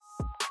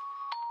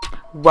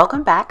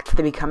Welcome back to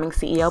the Becoming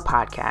CEO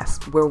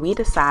podcast, where we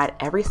decide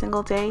every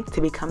single day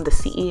to become the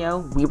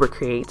CEO we were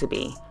created to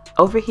be.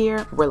 Over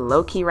here, we're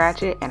low-key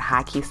ratchet and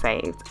high-key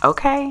saved,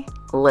 okay?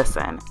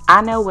 Listen,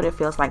 I know what it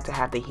feels like to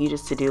have the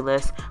hugest to-do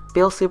list,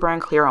 feel super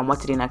unclear on what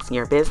to do next in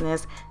your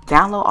business,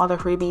 download all the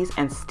freebies,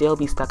 and still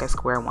be stuck at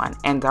square one.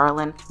 And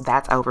darling,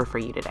 that's over for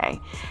you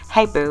today.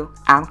 Hey boo,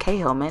 I'm Kay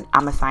Hillman.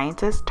 I'm a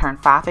scientist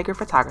turned five-figure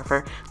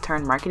photographer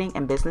turned marketing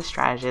and business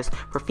strategist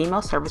for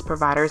female service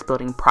providers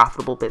building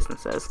profitable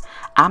businesses.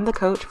 I'm the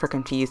coach for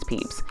confused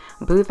peeps.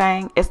 Boo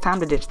thang, it's time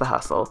to ditch the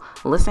hustle.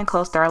 Listen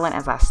close, darling,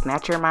 as I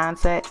snatch your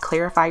mindset,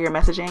 clarify your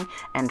messaging,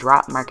 and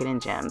drop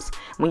marketing gems.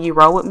 When you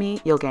roll with me,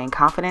 you'll gain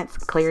confidence,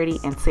 clarity,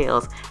 and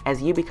sales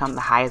as you become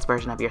the highest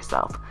version of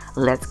yourself.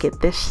 Let's get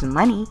this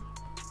money.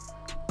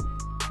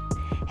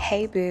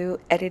 Hey boo,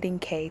 Editing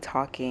K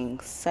talking.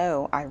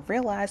 So I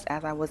realized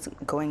as I was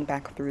going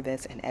back through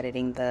this and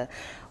editing the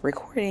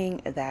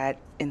recording that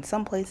in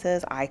some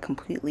places I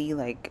completely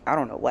I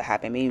don't know what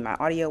happened. Maybe my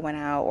audio went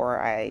out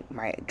or I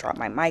might drop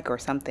my mic or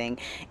something,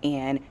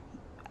 and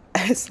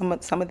some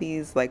of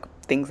these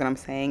things that I'm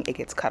saying, it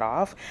gets cut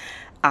off.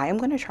 I am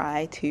going to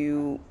try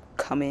to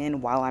come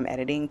in while I'm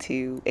editing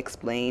to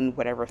explain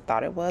whatever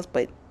thought it was,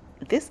 but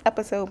this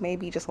episode may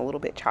be just a little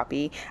bit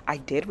choppy. I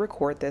did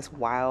record this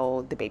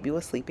while the baby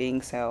was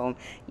sleeping, so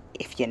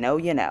if you know,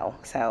 you know.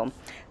 So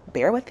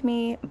bear with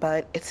me,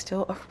 but it's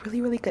still a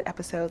really, really good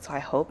episode, so I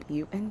hope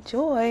you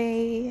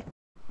enjoy.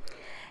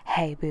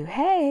 Hey boo,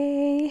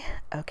 hey.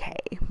 Okay,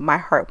 my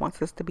heart wants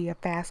this to be a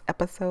fast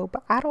episode,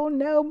 but I don't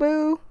know,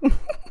 boo.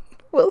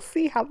 We'll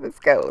see how this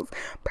goes.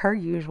 Per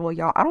usual,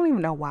 y'all, I don't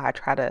even know why I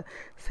try to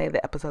say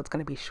the episode's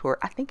going to be short.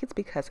 I think it's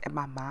because in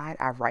my mind,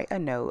 I write a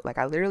note.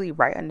 I literally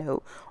write a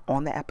note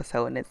on the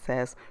episode and it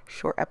says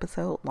short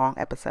episode, long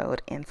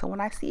episode. And so when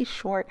I see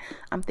short,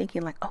 I'm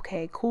thinking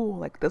okay,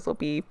 cool. This will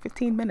be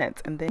 15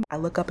 minutes. And then I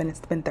look up and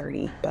it's been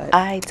 30. But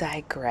I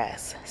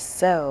digress.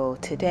 So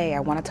today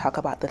I want to talk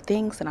about the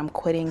things that I'm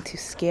quitting to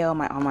scale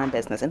my online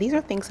business. And these are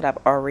things that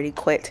I've already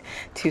quit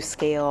to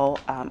scale.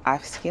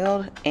 I've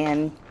scaled,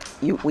 and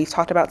we've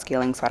talked about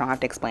scaling, so I don't have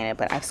to explain it,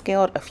 but I've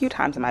scaled a few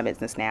times in my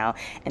business now.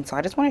 And so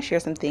I just want to share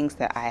some things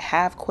that I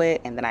have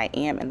quit and that I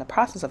am in the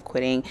process of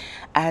quitting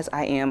as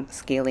I am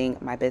scaling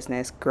my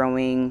business,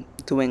 growing,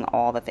 doing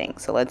all the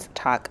things. So let's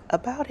talk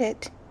about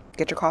it.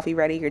 Get your coffee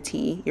ready, your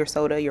tea, your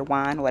soda, your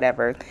wine,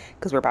 whatever,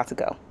 because we're about to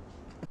go.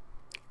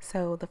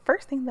 So the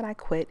first thing that I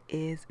quit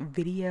is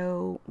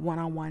video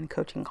one-on-one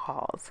coaching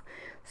calls.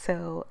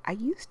 So I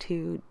used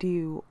to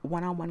do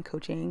one-on-one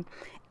coaching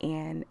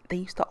and they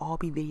used to all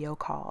be video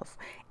calls.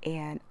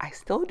 And I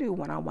still do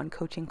one-on-one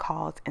coaching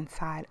calls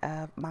inside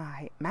of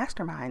my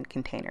mastermind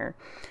container.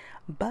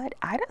 But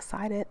I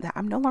decided that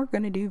I'm no longer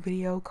going to do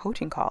video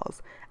coaching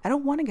calls. I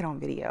don't want to get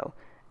on video.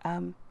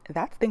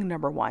 That's thing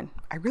number one.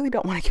 I really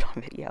don't want to get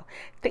on video.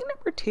 Thing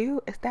number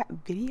two is that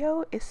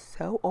video is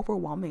so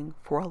overwhelming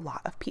for a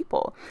lot of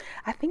people.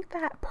 I think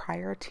that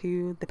prior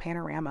to the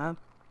panorama,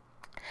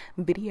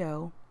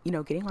 video,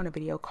 getting on a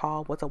video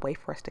call was a way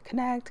for us to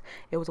connect.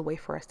 It was a way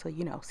for us to,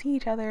 see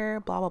each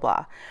other, blah, blah,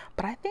 blah.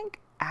 But I think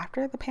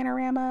after the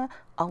panorama,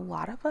 a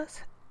lot of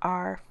us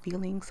are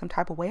feeling some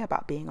type of way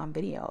about being on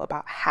video,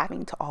 about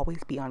having to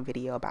always be on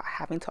video, about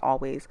having to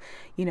always,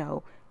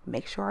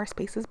 make sure our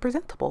space is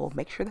presentable,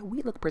 make sure that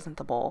we look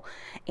presentable.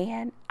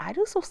 And I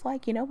just was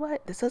like, you know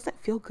what? This doesn't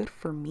feel good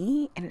for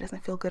me and it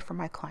doesn't feel good for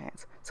my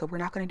clients. So we're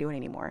not going to do it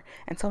anymore.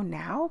 And so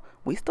now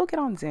we still get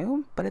on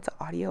Zoom, but it's an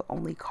audio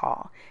only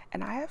call.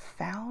 And I have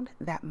found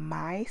that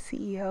my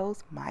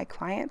CEOs, my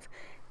clients,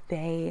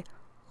 they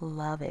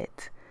love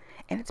it.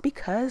 And it's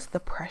because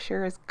the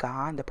pressure is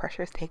gone. The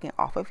pressure is taken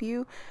off of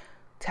you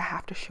to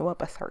have to show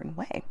up a certain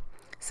way.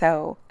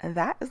 So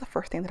that is the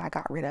first thing that I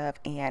got rid of.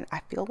 And I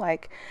feel I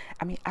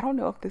don't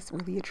know if this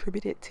really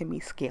attributed to me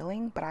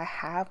scaling, but I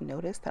have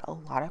noticed that a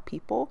lot of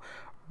people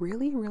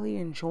really, really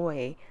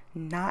enjoy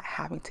not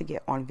having to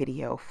get on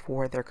video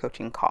for their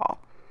coaching call.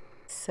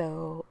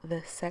 So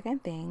the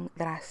second thing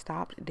that I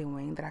stopped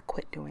doing, that I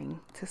quit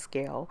doing to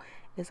scale,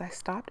 is I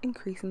stopped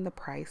increasing the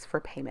price for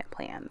payment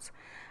plans.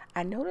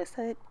 I noticed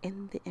that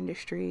in the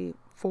industry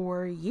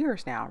for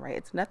years now, right?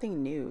 It's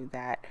nothing new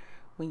that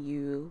when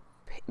you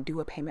do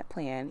a payment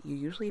plan, you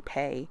usually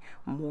pay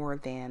more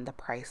than the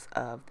price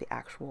of the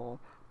actual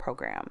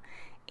program.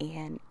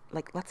 And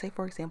let's say,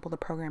 for example, the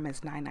program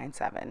is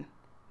 $997,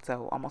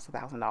 so almost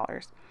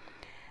 $1,000.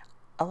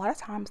 A lot of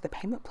times the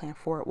payment plan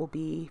for it will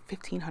be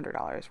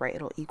 $1,500, right?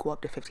 It'll equal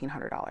up to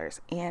 $1,500.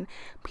 And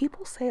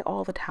people say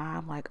all the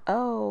time,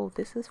 oh,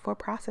 this is for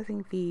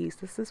processing fees.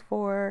 This is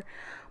for,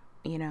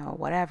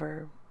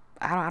 whatever.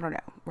 I don't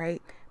know,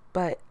 right?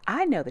 But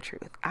I know the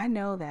truth. I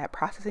know that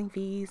processing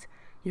fees,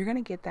 you're going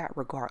to get that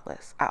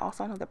regardless. I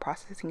also know that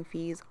processing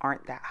fees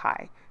aren't that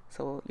high.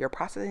 So your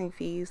processing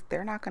fees,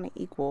 they're not going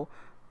to equal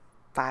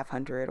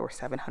 $500 or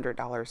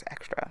 $700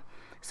 extra.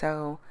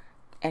 So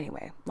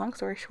anyway, long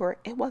story short,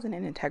 it wasn't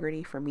an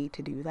integrity for me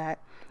to do that.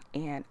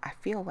 And I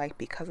feel like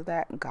because of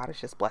that, God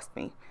has just blessed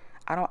me.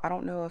 I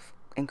don't know if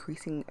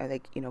increasing,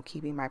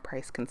 keeping my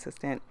price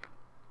consistent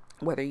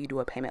whether you do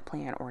a payment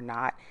plan or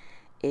not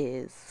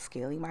is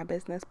scaling my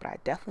business, but I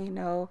definitely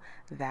know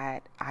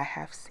that I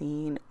have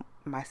seen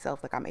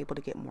myself, like I'm able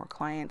to get more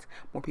clients,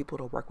 more people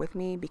to work with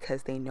me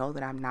because they know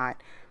that I'm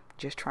not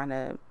just trying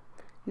to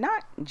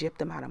not gyp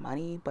them out of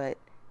money, but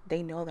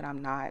they know that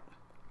I'm not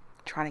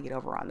trying to get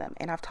over on them.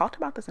 And I've talked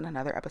about this in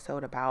another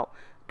episode about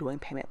doing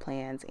payment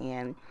plans,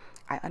 and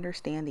I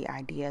understand the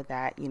idea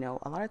that,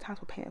 a lot of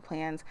times with payment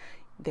plans,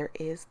 there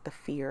is the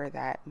fear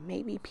that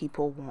maybe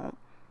people won't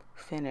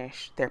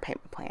finish their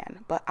payment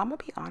plan. But I'm gonna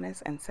be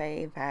honest and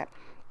say that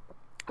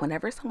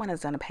whenever someone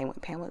has done a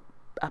payment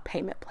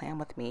plan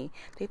with me,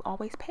 they've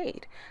always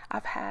paid.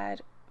 I've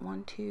had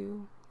one,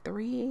 two,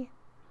 three,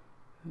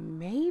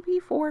 maybe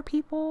four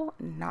people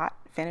not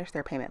finish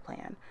their payment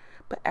plan,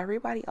 but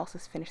everybody else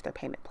has finished their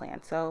payment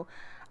plan. So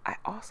I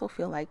also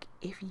feel like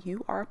if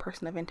you are a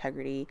person of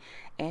integrity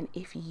and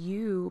if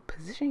you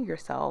position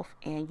yourself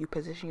and you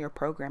position your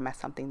program as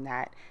something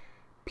that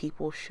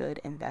people should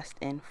invest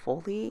in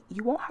fully,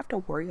 you won't have to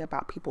worry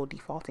about people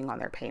defaulting on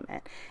their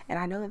payment. And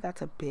I know that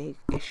that's a big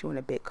issue and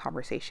a big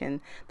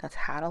conversation that's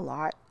had a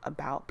lot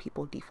about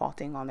people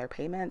defaulting on their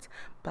payments,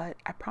 but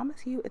I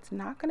promise you it's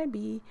not going to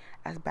be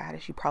as bad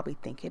as you probably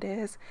think it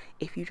is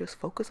if you just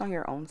focus on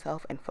your own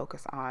self and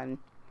focus on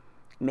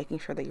making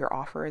sure that your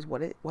offer is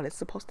what it's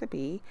supposed to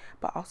be,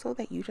 but also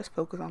that you just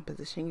focus on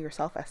positioning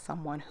yourself as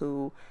someone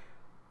who,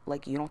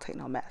 like, you don't take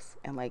no mess,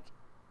 and like,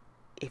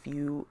 if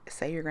you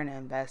say you're going to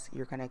invest,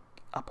 you're going to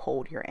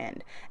uphold your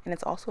end. And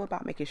it's also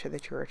about making sure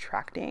that you're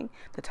attracting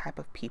the type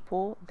of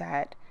people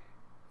that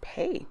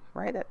pay,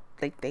 right? That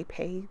like they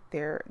pay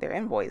their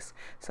invoice.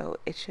 So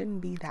it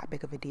shouldn't be that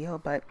big of a deal,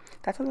 but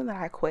that's something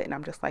that I quit, and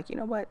I'm just like, you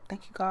know what?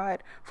 Thank you,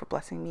 God, for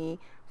blessing me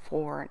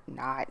for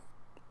not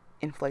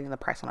inflating the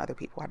price on other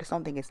people. I just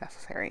don't think it's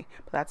necessary,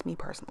 but that's me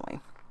personally.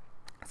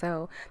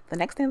 So the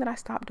next thing that I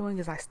stopped doing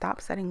is I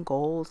stopped setting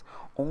goals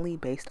only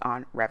based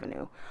on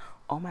revenue.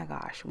 Oh my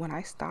gosh, when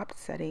I stopped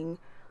setting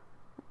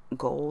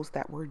goals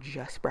that were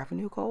just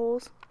revenue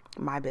goals,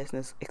 my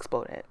business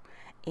exploded.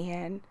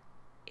 And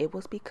it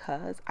was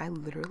because I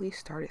literally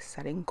started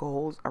setting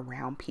goals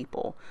around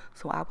people.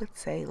 So I would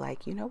say,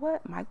 like, you know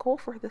what? My goal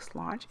for this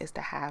launch is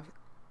to have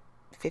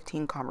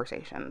 15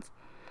 conversations.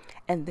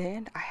 And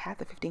then I had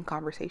the 15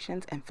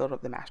 conversations and filled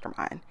up the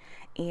mastermind.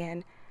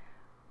 And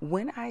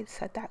when I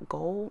set that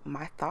goal,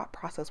 my thought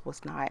process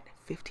was not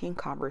 15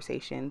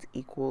 conversations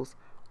equals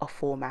a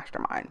full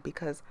mastermind,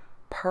 because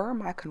per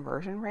my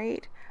conversion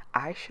rate,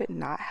 I should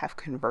not have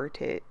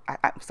converted.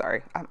 I'm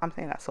sorry, I'm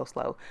saying that so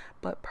slow,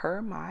 but per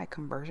my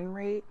conversion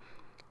rate,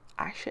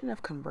 I shouldn't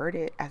have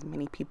converted as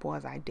many people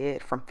as I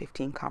did from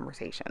 15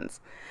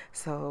 conversations.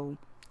 So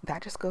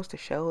that just goes to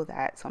show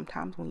that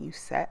sometimes when you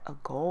set a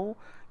goal,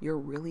 you're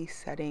really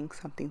setting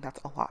something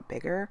that's a lot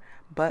bigger,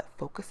 but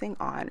focusing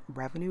on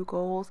revenue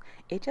goals,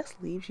 it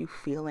just leaves you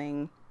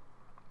feeling,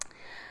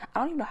 I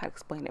don't even know how to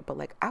explain it, but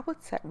like I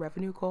would set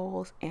revenue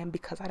goals, and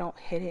because I don't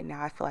hit it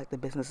now, I feel like the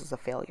business is a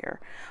failure.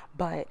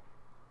 But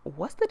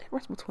what's the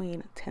difference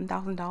between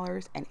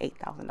 $10,000 and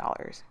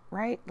 $8,000,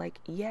 right? Like,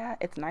 yeah,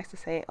 it's nice to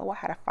say, oh, I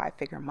had a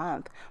 5-figure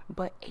month,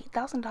 but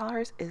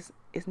 $8,000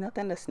 is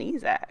nothing to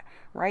sneeze at,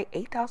 right?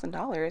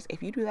 $8,000,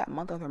 if you do that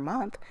month over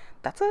month,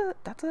 that's a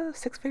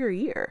 6-figure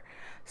year.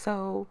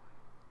 So,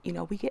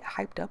 we get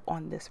hyped up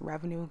on this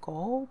revenue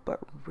goal, but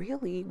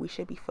really we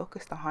should be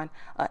focused on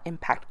an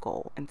impact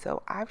goal. And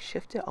so I've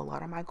shifted a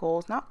lot of my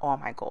goals, not all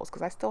my goals,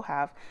 because I still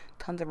have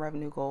tons of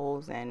revenue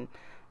goals and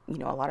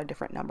a lot of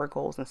different number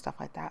goals and stuff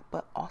like that.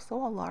 But also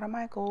a lot of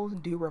my goals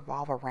do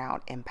revolve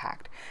around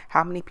impact.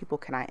 How many people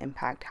can I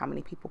impact? How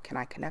many people can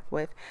I connect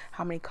with?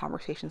 How many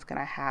conversations can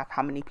I have?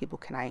 How many people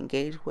can I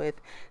engage with?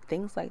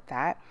 Things like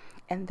that.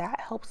 And that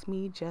helps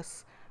me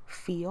just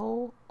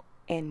feel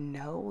and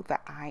know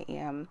that I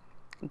am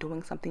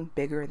doing something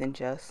bigger than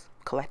just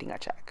collecting a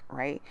check,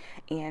 right?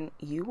 And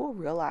you will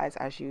realize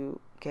as you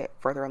get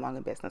further along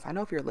in business. I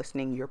know if you're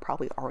listening, you're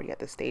probably already at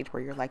the stage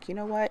where you're like, you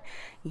know what?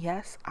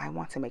 Yes, I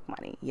want to make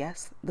money.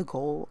 Yes, the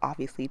goal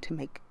obviously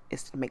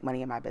is to make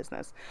money in my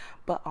business,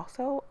 but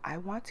also I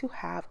want to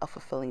have a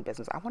fulfilling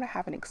business. I want to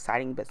have an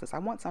exciting business. I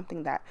want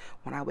something that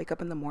when I wake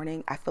up in the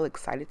morning, I feel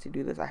excited to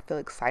do this. I feel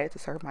excited to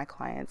serve my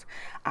clients.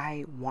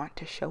 I want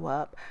to show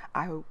up.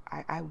 I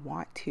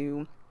want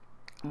to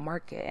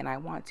market and I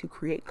want to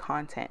create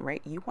content,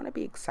 right? You want to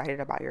be excited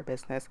about your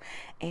business,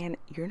 and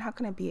you're not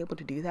going to be able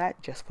to do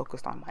that just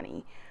focused on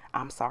money.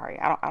 I'm sorry.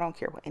 I don't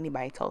care what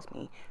anybody tells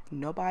me.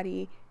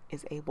 Nobody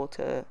is able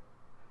to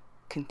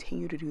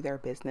continue to do their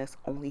business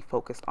only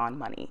focused on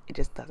money. It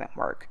just doesn't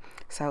work.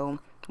 So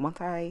once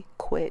I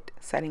quit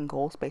setting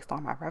goals based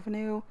on my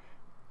revenue,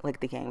 like,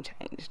 the game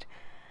changed.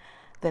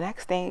 The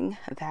next thing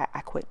that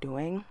I quit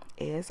doing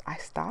is I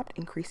stopped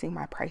increasing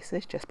my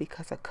prices just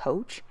because a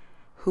coach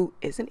who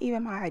isn't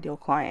even my ideal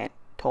client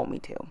told me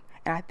to.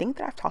 And I think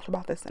that I've talked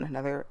about this in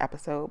another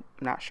episode,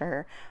 I'm not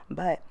sure,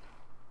 but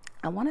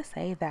I want to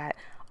say that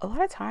a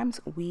lot of times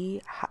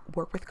we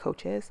work with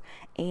coaches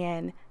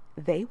and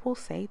they will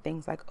say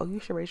things like, oh, you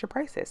should raise your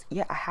prices.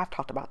 Yeah, I have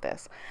talked about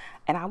this.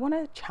 And I want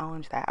to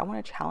challenge that. I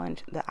want to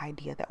challenge the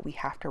idea that we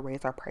have to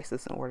raise our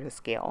prices in order to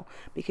scale,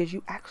 because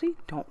you actually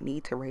don't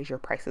need to raise your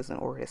prices in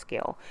order to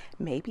scale.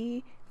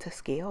 Maybe to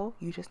scale,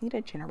 you just need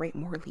to generate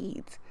more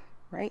leads,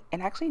 right?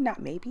 And actually,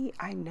 not maybe,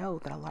 I know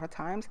that a lot of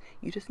times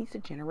you just need to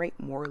generate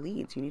more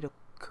leads. You need to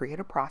create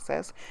a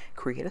process,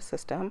 create a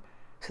system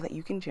so that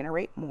you can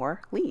generate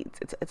more leads.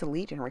 It's a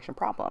lead generation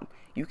problem.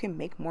 You can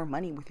make more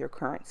money with your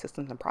current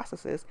systems and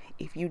processes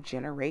if you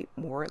generate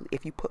more,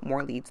 if you put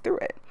more leads through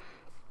it.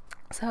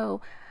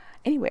 So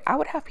anyway, I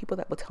would have people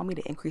that would tell me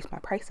to increase my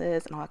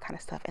prices and all that kind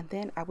of stuff. And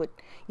then I would,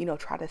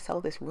 try to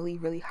sell this really,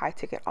 really high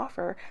ticket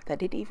offer that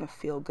didn't even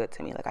feel good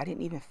to me. Like I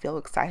didn't even feel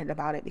excited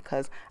about it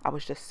because I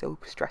was just so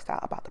stressed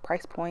out about the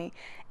price point.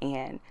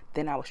 And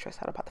then I was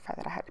stressed out about the fact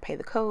that I had to pay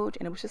the coach.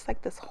 And it was just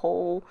like this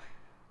whole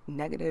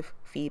negative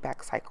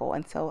feedback cycle.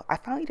 And so I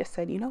finally just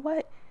said, you know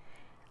what?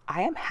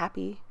 I am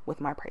happy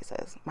with my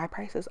prices. My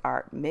prices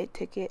are mid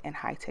ticket and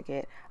high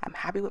ticket. I'm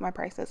happy with my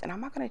prices, and I'm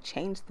not going to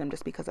change them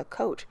just because a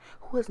coach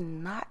who is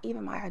not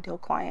even my ideal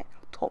client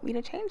told me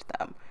to change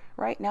them.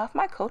 Right now, if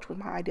my coach was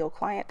my ideal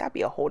client, that'd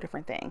be a whole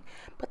different thing.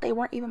 But they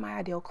weren't even my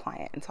ideal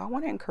client. And so I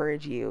want to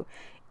encourage you,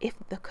 if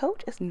the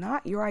coach is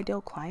not your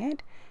ideal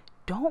client,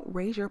 don't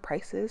raise your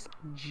prices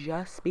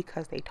just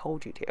because they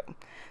told you to.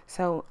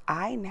 So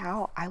I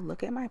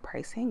look at my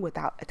pricing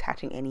without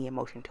attaching any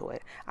emotion to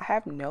it. I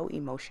have no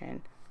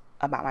emotion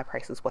about my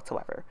prices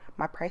whatsoever.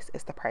 My price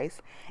is the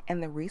price.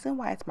 And the reason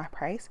why it's my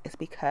price is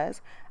because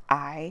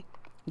I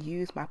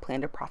use my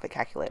plan to profit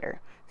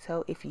calculator.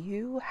 So if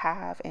you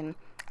have, and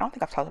I don't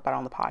think I've talked about it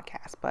on the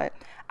podcast, but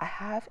I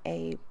have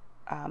a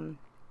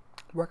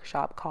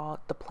workshop called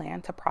the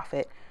Plan to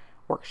Profit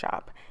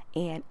workshop.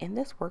 And in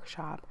this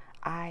workshop,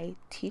 I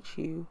teach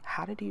you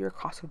how to do your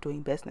cost of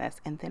doing business.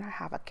 And then I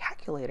have a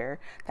calculator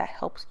that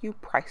helps you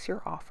price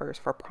your offers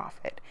for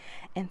profit.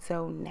 And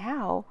so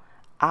now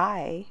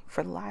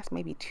for the last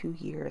maybe 2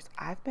 years,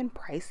 I've been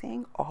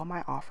pricing all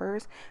my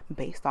offers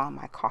based on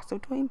my cost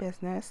of doing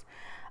business,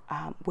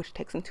 which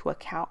takes into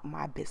account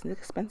my business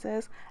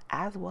expenses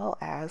as well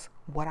as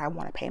what I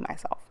want to pay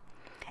myself.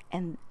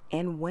 And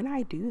when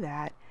I do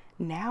that,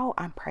 now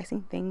I'm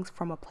pricing things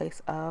from a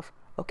place of,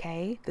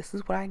 okay, this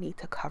is what I need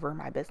to cover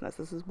my business.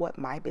 This is what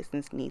my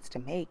business needs to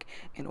make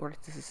in order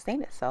to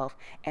sustain itself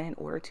and in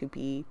order to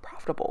be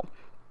profitable.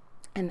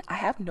 And I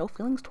have no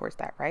feelings towards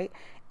that, right?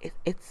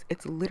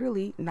 It's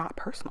literally not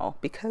personal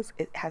because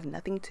it has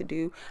nothing to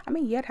do. I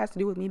mean, yeah, it has to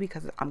do with me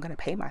because I'm going to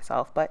pay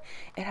myself, but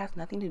it has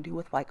nothing to do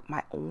with like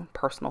my own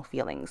personal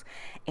feelings.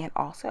 And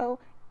also,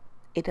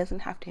 it doesn't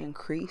have to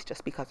increase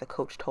just because a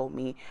coach told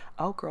me,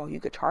 oh, girl, you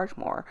could charge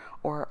more,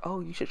 or oh,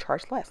 you should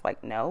charge less.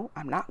 Like, no,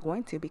 I'm not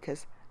going to,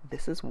 because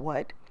this is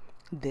what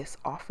this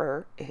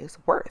offer is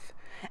worth.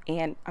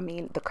 And I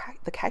mean,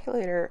 the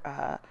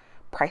calculator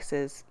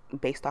prices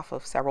based off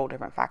of several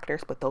different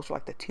factors, but those are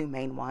like the two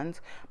main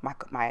ones: my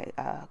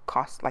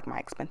costs, like my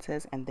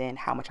expenses, and then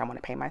how much I want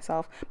to pay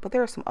myself. But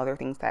there are some other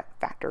things that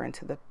factor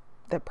into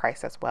the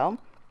price as well.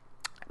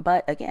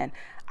 But again,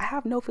 I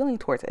have no feeling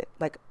towards it.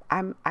 Like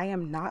I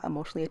am not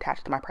emotionally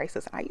attached to my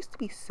prices. And I used to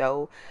be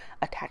so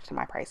attached to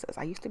my prices.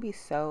 I used to be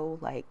so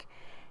like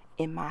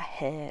in my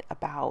head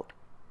about,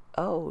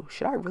 oh,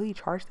 should I really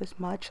charge this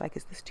much? Like,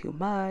 is this too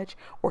much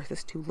or is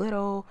this too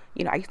little?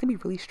 I used to be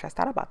really stressed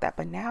out about that.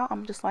 But now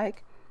I'm just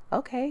like,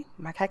 okay,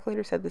 my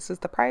calculator said this is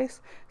the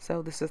price,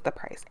 so this is the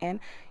price. And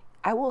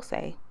I will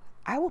say,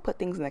 I will put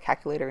things in the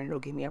calculator and it'll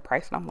give me a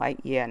price. And I'm like,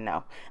 yeah,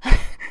 no,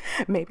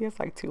 maybe it's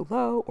like too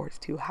low or it's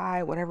too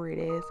high, whatever it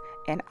is.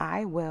 And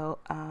I will,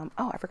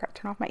 I forgot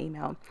to turn off my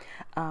email.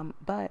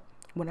 But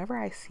whenever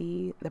I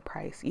see the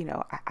price,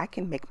 I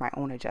can make my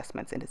own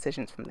adjustments and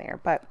decisions from there.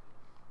 But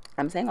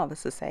I'm saying all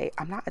this to say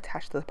I'm not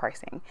attached to the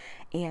pricing.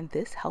 And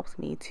this helps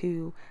me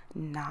to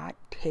not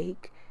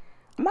take,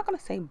 I'm not going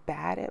to say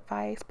bad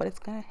advice, but it's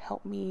going to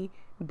help me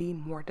be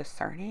more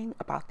discerning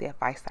about the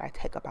advice that I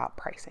take about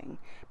pricing.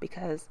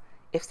 Because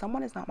if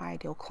someone is not my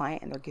ideal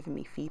client and they're giving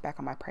me feedback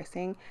on my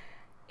pricing,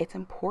 it's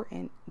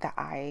important that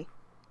I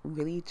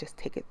really just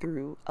take it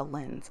through a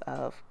lens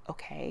of,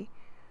 okay,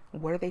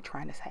 what are they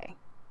trying to say?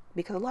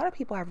 Because a lot of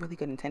people have really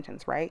good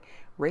intentions, right?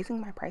 Raising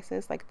my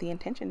prices, like the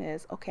intention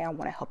is, okay, I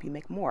want to help you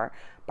make more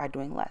by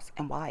doing less.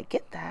 And while I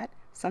get that,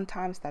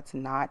 sometimes that's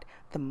not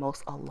the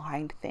most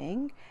aligned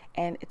thing,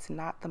 and it's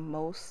not the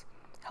most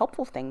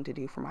helpful thing to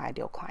do for my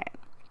ideal client.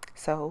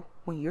 So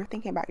when you're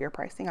thinking about your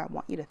pricing, I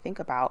want you to think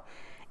about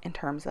in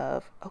terms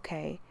of,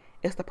 okay,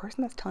 is the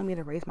person that's telling me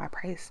to raise my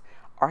price,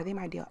 are they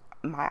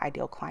my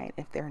ideal client?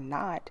 If they're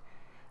not,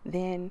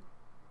 then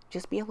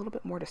just be a little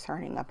bit more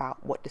discerning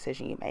about what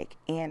decision you make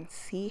and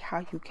see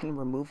how you can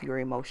remove your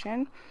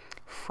emotion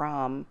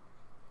from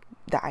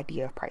the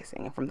idea of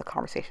pricing and from the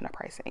conversation of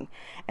pricing.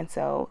 And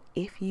so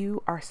if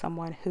you are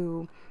someone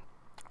who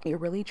you're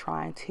really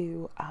trying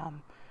to,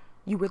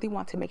 you really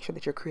want to make sure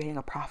that you're creating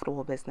a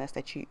profitable business,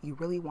 that you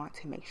really want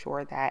to make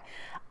sure that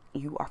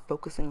you are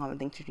focusing on the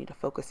things you need to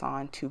focus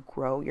on to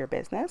grow your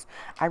business,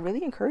 I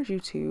really encourage you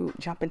to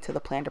jump into the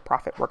Plan to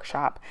Profit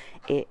workshop.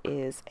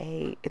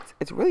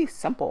 It's really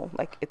simple.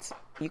 Like, it's,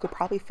 you could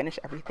probably finish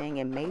everything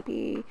in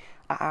maybe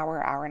an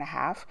hour and a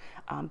half.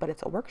 But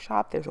it's a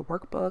workshop. There's a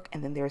workbook,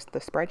 and then there's the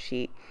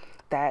spreadsheet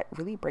that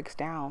really breaks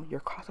down your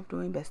cost of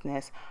doing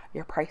business,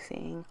 your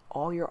pricing,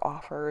 all your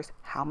offers,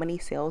 how many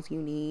sales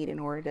you need in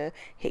order to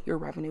hit your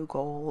revenue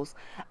goals,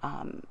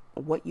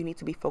 what you need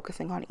to be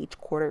focusing on each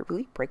quarter. It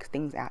really breaks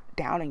things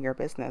down in your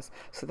business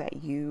so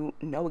that you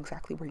know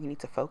exactly where you need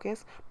to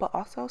focus, but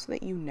also so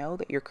that you know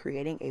that you're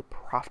creating a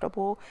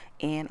profitable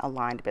and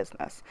aligned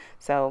business.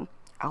 So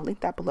I'll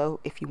link that below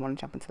if you want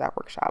to jump into that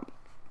workshop.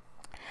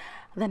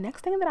 The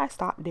next thing that I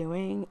stopped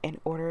doing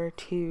in order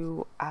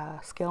to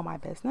scale my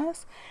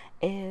business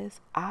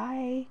is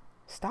I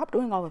stopped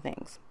doing all the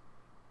things.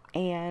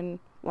 And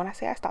when I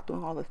say I stopped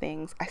doing all the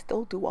things, I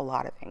still do a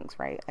lot of things,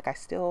 right? Like, I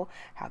still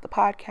have the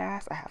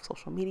podcast, I have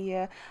social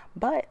media,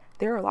 but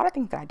there are a lot of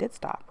things that I did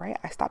stop, right?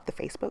 I stopped the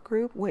Facebook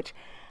group, which,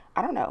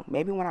 I don't know,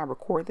 maybe when I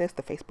record this,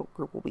 the Facebook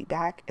group will be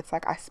back. It's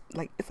like,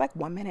 it's like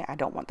 1 minute I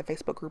don't want the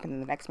Facebook group, and then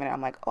the next minute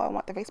I'm like, oh, I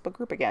want the Facebook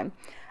group again.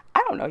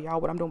 I don't know,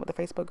 y'all, what I'm doing with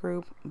the Facebook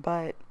group,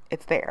 but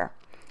it's there.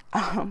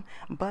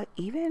 But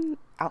even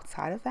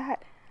outside of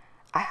that,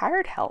 I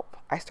hired help.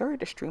 I started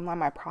to streamline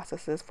my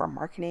processes for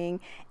marketing,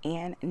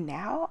 and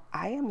now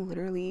I am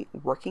literally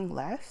working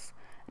less,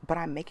 but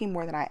I'm making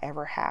more than I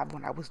ever have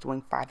when I was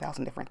doing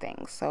 5,000 different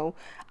things. So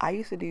I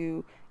used to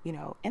do,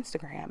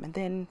 Instagram, and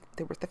then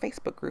there was the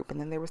Facebook group, and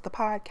then there was the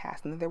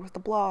podcast, and then there was the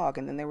blog,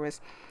 and then there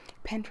was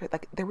Pinterest.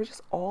 Like, there was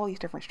just all these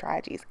different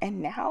strategies. And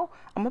now,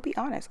 I'm gonna be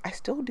honest, I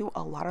still do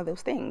a lot of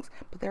those things,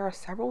 but there are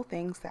several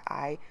things that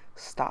I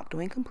stopped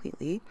doing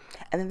completely.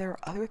 And then there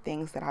are other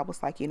things that I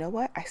was like, you know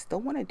what? I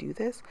still want to do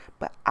this,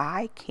 but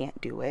I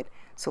can't do it.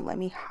 So let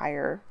me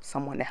hire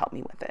someone to help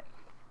me with it.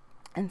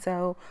 And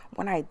so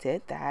when I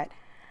did that,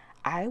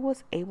 I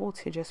was able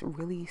to just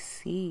really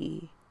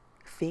see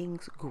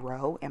things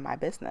grow in my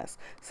business.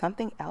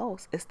 Something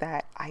else is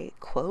that I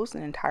closed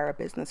an entire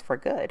business for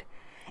good.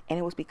 And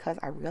it was because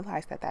I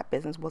realized that that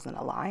business wasn't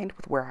aligned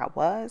with where I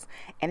was.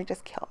 And it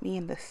just kept me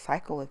in this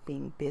cycle of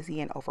being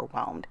busy and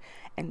overwhelmed.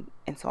 And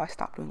so I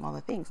stopped doing all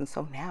the things. And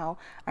so now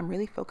I'm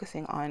really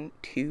focusing on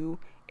two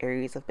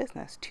areas of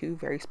business, two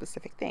very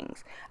specific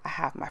things. I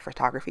have my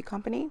photography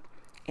company,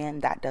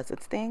 and that does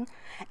its thing.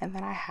 And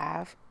then I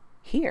have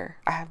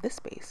this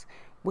space,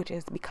 which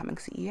is becoming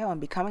CEO. And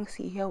becoming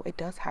CEO, it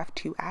does have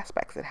two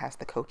aspects. It has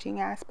the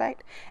coaching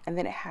aspect, and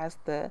then it has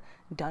the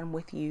done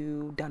with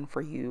you, done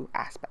for you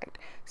aspect.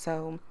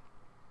 So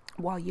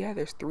while,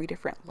 there's three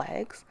different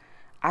legs,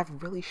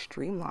 I've really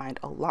streamlined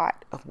a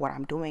lot of what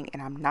I'm doing,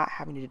 and I'm not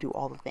having to do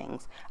all the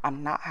things.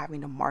 I'm not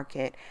having to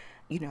market,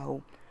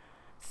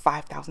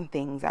 5,000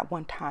 things at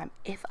one time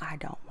if I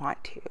don't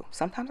want to.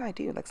 Sometimes I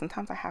do. Like,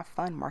 sometimes I have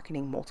fun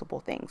marketing multiple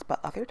things,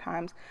 but other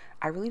times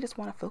I really just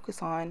want to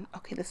focus on,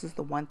 okay, this is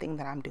the one thing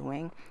that I'm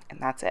doing, and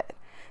that's it.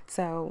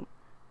 So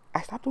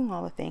I stopped doing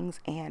all the things,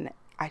 and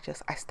I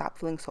stopped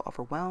feeling so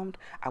overwhelmed.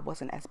 I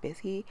wasn't as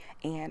busy,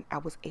 and I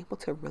was able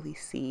to really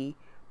see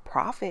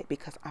profit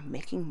because I'm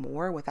making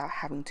more without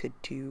having to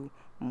do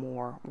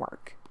more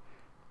work.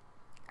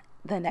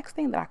 The next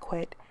thing that I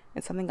quit,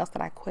 and something else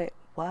that I quit,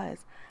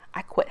 was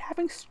I quit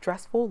having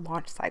stressful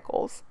launch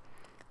cycles.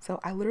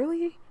 So I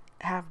literally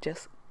have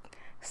just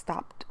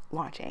stopped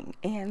launching.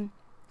 And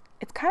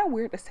it's kind of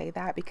weird to say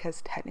that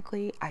because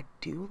technically I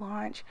do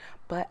launch,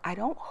 but I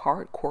don't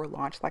hardcore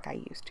launch like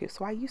I used to.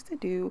 So I used to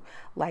do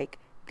like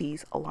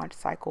these launch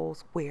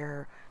cycles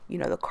where,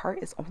 the cart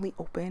is only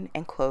open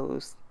and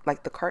closed.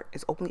 Like, the cart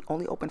is only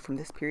open from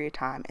this period of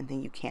time, and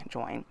then you can't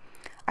join.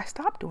 I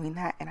stopped doing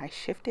that, and I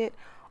shifted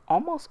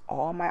almost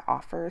all my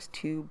offers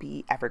to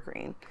be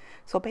evergreen.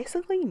 So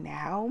basically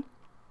now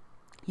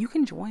you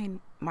can join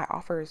my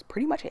offers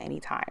pretty much at any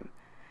time.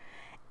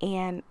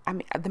 And I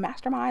mean, the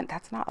mastermind,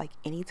 that's not like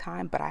any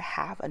time, but I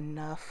have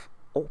enough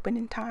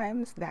opening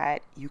times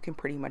that you can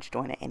pretty much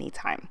join at any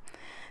time.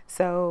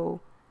 So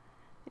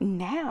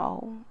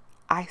now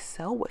I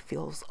sell what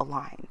feels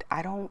aligned.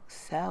 I don't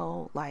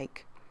sell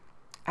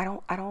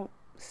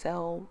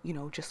sell,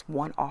 just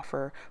one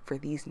offer for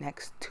these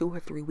next 2 or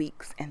 3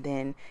 weeks, and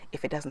then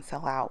if it doesn't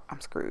sell out, I'm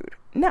screwed.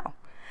 No.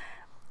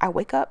 I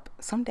wake up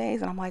some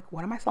days and I'm like,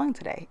 what am I selling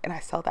today? And I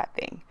sell that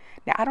thing.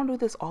 Now, I don't do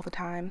this all the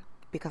time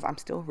because I'm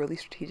still really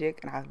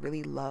strategic and I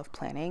really love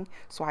planning.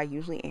 So I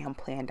usually am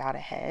planned out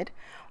ahead.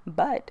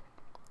 But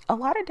a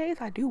lot of days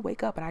I do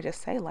wake up and I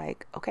just say,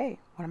 like, okay,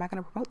 what am I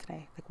going to promote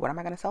today? Like, what am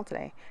I going to sell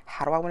today?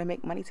 How do I want to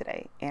make money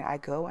today? And I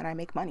go and I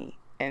make money.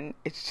 And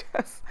it's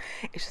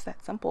just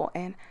that simple.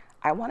 And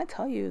I want to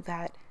tell you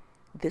that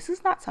this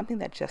is not something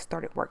that just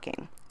started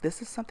working.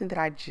 This is something that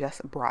I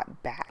just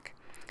brought back.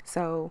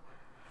 So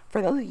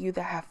for those of you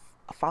that have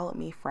followed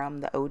me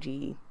from the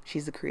OG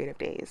She's the Creative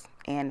days,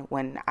 and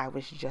when I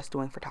was just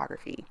doing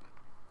photography,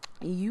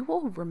 you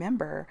will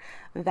remember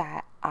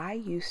that I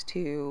used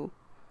to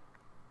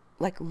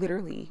like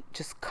literally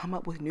just come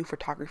up with new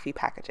photography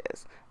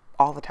packages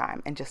all the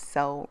time and just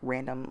sell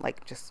random,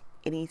 like, just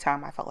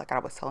anytime I felt like I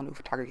would sell a new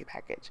photography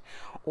package,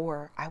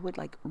 or I would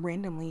like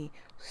randomly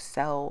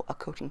sell a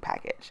coaching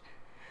package.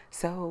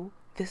 So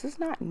this is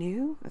not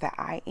new that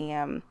I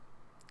am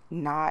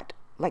not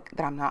like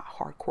that I'm not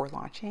hardcore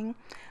launching,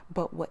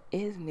 but what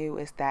is new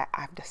is that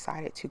I've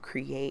decided to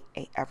create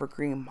a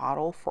evergreen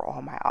model for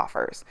all my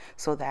offers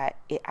so that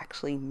it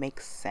actually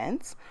makes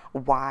sense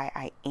why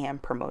I am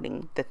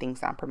promoting the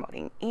things that I'm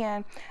promoting.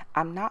 And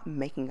I'm not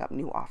making up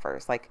new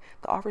offers. Like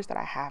the offers that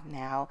I have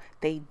now,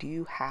 they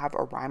do have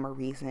a rhyme or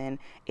reason.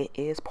 It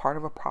is part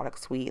of a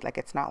product suite. Like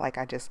it's not like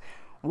I just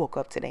woke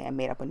up today and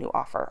made up a new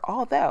offer.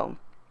 Although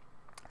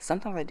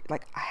sometimes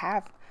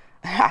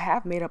I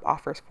have made up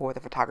offers for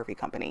the photography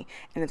company,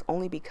 and it's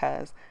only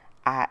because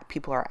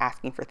people are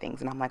asking for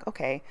things, and I'm like,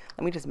 okay,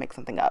 let me just make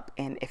something up,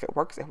 and if it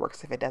works, it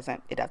works. If it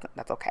doesn't, it doesn't.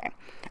 That's okay.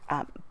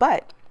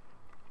 But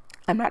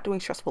I'm not doing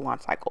stressful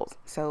launch cycles.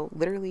 So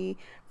literally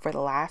for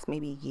the last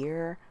maybe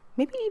year,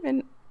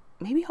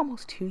 maybe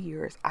almost 2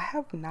 years, I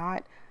have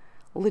not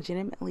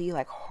legitimately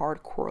like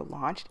hardcore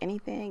launched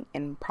anything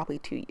in probably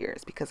 2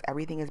 years because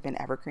everything has been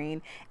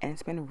evergreen, and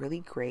it's been really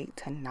great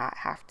to not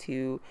have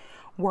to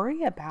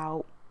worry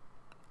about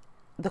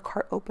the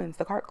cart opens,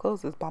 the cart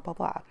closes, blah, blah,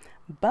 blah.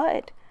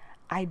 But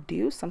I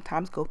do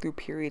sometimes go through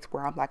periods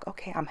where I'm like,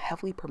 okay, I'm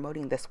heavily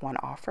promoting this one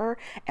offer,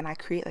 and I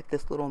create like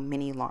this little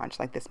mini launch,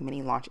 like this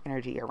mini launch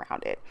energy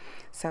around it.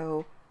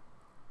 So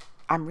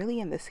I'm really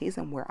in this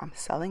season where I'm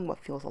selling what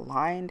feels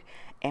aligned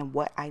and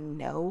what I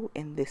know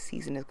in this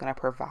season is going to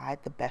provide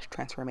the best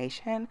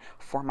transformation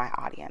for my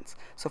audience.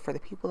 So for the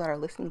people that are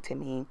listening to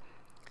me,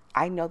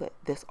 I know that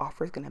this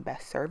offer is going to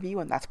best serve you,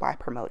 and that's why I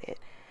promote it.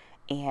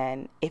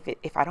 And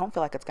if I don't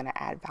feel like it's going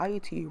to add value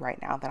to you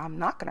right now, then I'm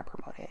not going to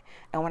promote it.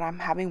 And when I'm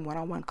having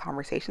one-on-one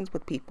conversations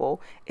with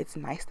people, it's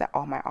nice that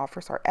all my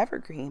offers are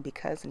evergreen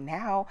because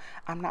now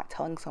I'm not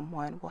telling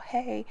someone, well,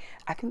 hey,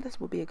 I think this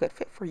will be a good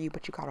fit for you,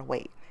 but you got to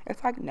wait.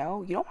 It's like,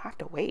 no, you don't have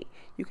to wait.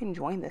 You can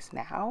join this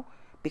now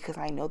because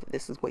I know that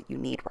this is what you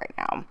need right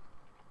now.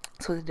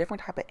 So it's a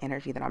different type of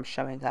energy that I'm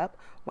showing up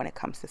when it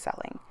comes to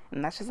selling.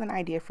 And that's just an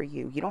idea for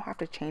you. You don't have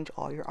to change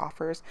all your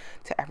offers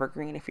to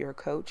evergreen if you're a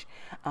coach.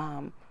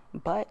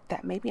 But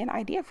that may be an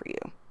idea for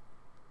you.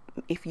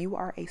 If you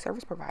are a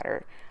service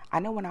provider, I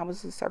know when I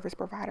was a service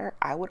provider,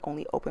 I would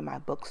only open my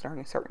books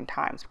during certain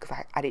times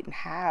because I didn't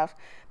have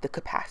the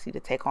capacity to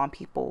take on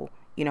people,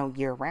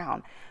 year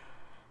round.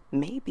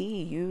 Maybe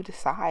you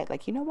decide,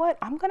 like, you know what,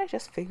 I'm going to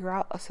just figure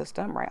out a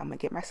system, right? I'm going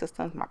to get my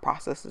systems, my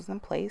processes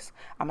in place.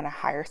 I'm going to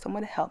hire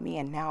someone to help me,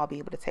 and now I'll be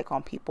able to take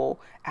on people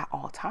at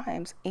all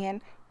times and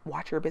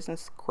watch your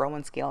business grow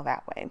and scale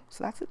that way.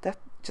 So that's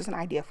just an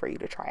idea for you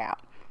to try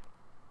out.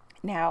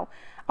 Now,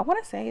 I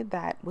want to say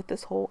that with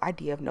this whole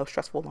idea of no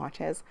stressful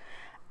launches,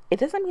 it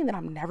doesn't mean that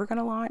I'm never going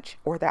to launch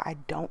or that I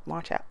don't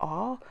launch at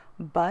all,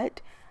 but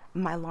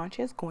my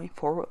launches going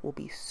forward will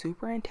be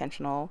super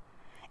intentional,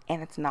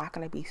 and it's not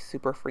going to be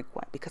super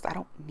frequent because I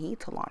don't need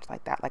to launch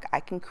like that. Like I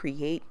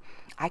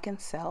can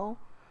sell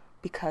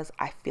because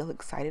I feel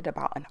excited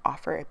about an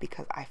offer,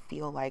 because I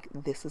feel like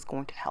this is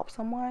going to help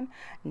someone,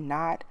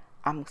 not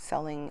I'm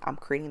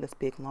creating this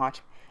big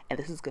launch and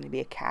this is going to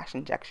be a cash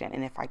injection.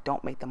 And if I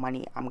don't make the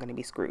money, I'm going to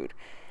be screwed.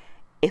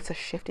 It's a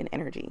shift in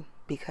energy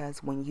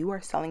because when you are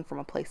selling from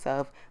a place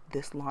of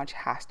this launch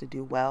has to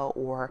do well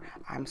or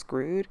I'm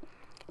screwed,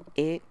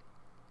 it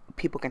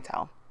people can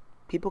tell.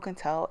 People can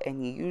tell,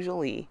 and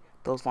usually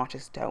those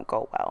launches don't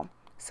go well.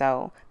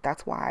 So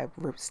that's why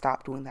I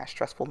stopped doing that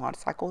stressful launch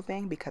cycle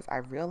thing, because I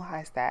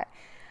realized that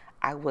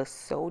I was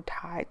so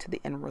tied to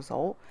the end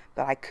result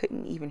that I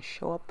couldn't even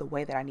show up the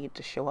way that I needed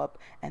to show up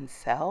and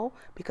sell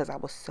because I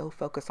was so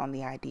focused on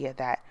the idea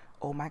that,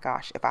 oh my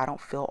gosh, if I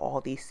don't fill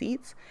all these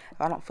seats, if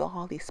I don't fill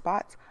all these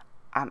spots,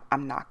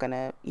 I'm not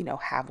gonna,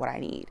 have what I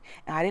need.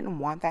 And I didn't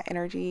want that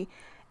energy,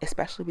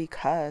 especially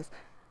because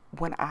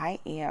when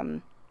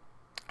I'm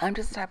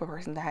just the type of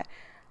person that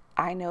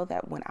I know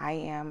that when I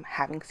am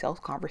having sales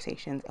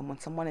conversations and when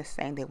someone is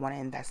saying they want to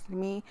invest in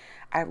me,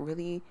 I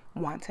really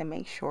want to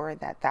make sure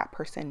that that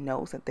person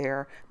knows that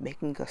they're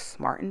making a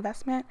smart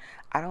investment.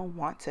 I don't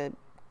want to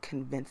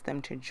convince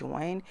them to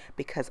join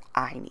because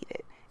I need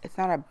it. It's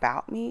not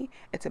about me,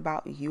 it's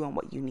about you and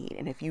what you need.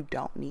 And if you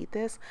don't need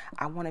this,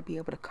 I want to be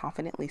able to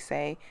confidently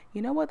say,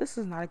 you know what, this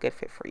is not a good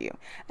fit for you.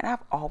 And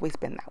I've always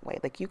been that way.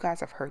 Like you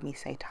guys have heard me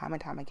say time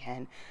and time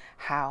again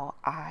how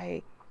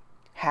I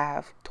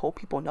have told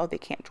people no, they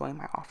can't join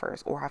my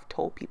offers, or I've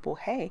told people,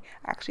 hey,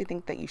 I actually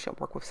think that you should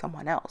work with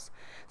someone else.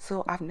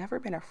 So I've never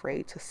been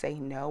afraid to say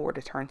no or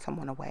to turn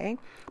someone away.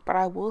 But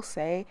I will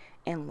say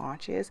in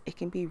launches, it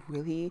can be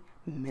really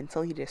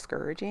mentally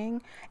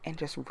discouraging and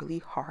just really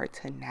hard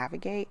to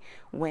navigate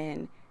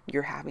when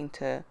you're having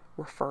to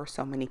refer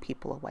so many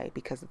people away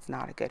because it's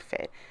not a good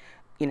fit.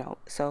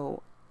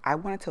 So I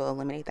wanted to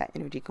eliminate that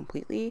energy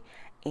completely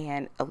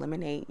and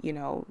eliminate,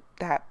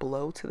 that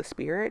blow to the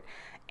spirit.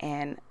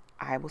 And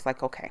I was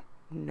like, okay,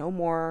 no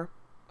more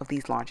of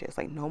these launches,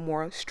 like no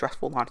more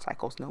stressful launch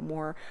cycles, no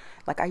more,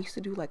 like I used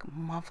to do like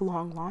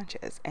month-long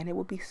launches, and it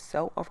would be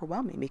so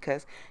overwhelming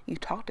because you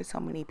talk to so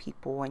many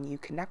people and you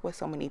connect with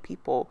so many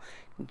people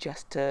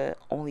just to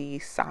only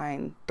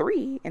sign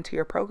 3 into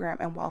your program.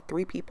 And while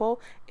 3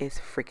 people is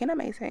freaking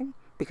amazing,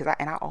 because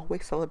I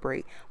always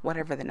celebrate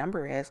whatever the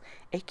number is,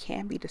 it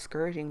can be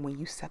discouraging when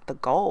you set the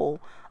goal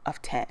of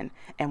 10,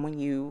 and when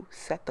you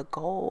set the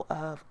goal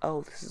of,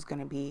 oh, this is going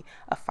to be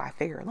a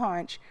 5-figure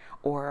launch,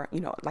 or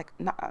like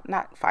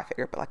not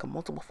 5-figure, but like a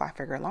multiple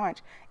 5-figure launch,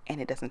 and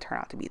it doesn't turn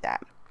out to be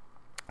that.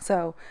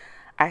 So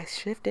I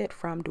shifted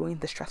from doing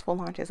the stressful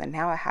launches, and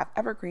now I have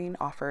evergreen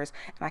offers,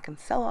 and I can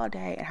sell all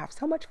day and have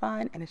so much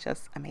fun, and it's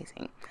just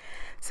amazing.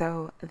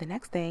 So the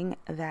next thing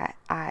that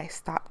I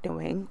stopped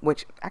doing,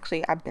 which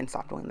actually I've been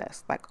stopped doing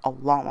this like a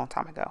long, long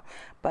time ago,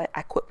 but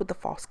I quit with the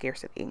false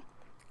scarcity.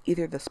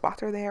 Either the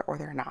spots are there or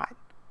they're not.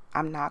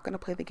 I'm not going to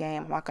play the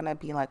game. I'm not going to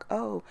be like,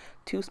 oh,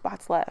 2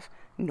 spots left,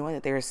 knowing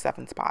that there's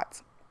 7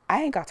 spots.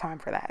 I ain't got time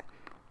for that.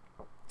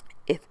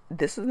 If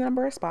this is the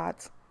number of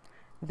spots,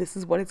 this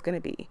is what it's going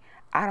to be.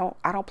 I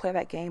don't play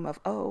that game of,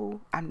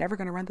 oh, I'm never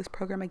going to run this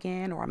program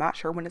again, or I'm not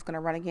sure when it's going to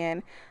run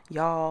again.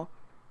 Y'all,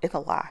 it's a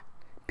lie.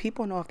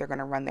 People know if they're going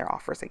to run their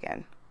offers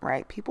again,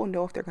 right? People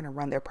know if they're going to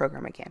run their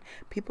program again.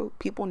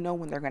 People know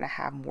when they're going to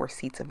have more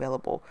seats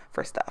available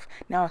for stuff.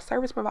 Now,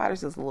 service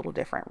providers is a little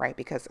different, right?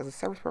 Because as a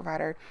service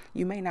provider,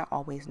 you may not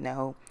always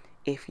know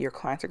if your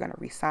clients are going to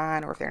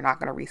resign or if they're not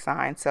going to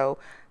resign. So,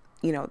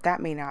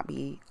 that may not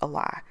be a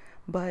lie.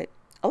 But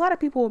a lot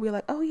of people will be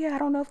like, oh yeah, I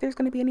don't know if there's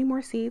going to be any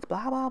more seats,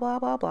 blah, blah, blah,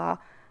 blah, blah.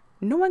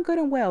 Knowing good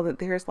and well that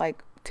there's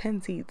like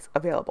 10 seats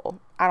available.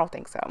 I don't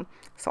think so.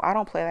 So I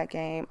don't play that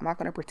game. I'm not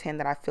going to pretend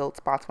that I filled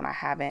spots when I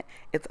haven't.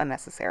 It's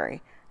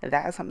unnecessary.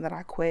 That is something that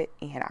I quit,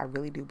 and I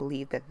really do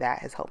believe that that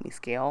has helped me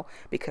scale,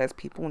 because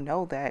people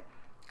know that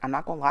I'm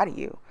not going to lie to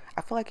you.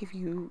 I feel like if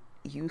you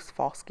use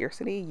false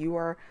scarcity, you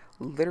are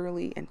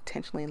literally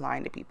intentionally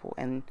lying to people.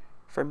 And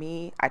for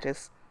me,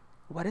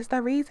 what is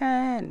the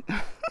reason?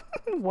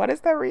 What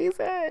is the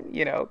reason?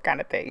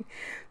 Kind of thing.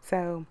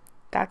 So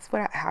that's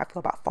how I feel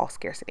about false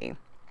scarcity.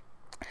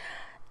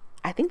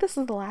 I think this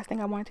is the last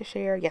thing I wanted to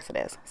share. Yes, it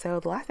is. So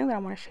the last thing that I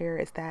want to share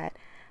is that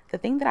the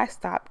thing that I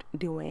stopped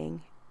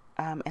doing,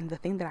 and the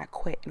thing that I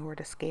quit in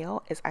order to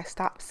scale, is I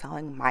stopped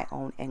selling my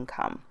own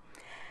income.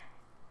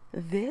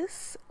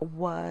 This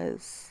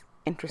was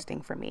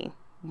interesting for me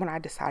when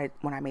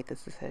I made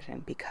this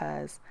decision,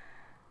 because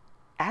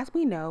as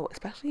we know,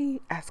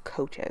 especially as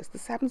coaches,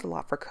 this happens a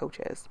lot for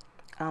coaches,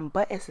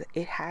 but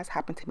it has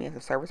happened to me as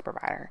a service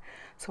provider.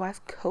 So as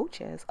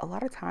coaches, a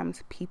lot of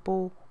times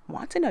people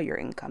want to know your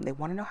income. They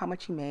want to know how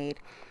much you made.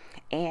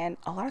 And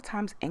a lot of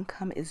times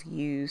income is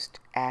used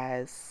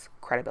as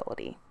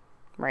credibility,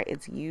 right?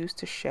 It's used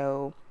to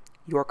show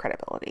your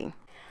credibility.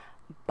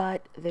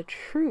 But the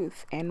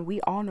truth, and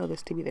we all know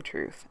this to be the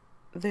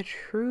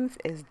truth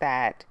is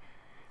that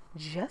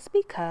just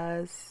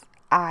because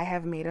I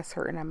have made a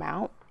certain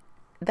amount,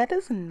 that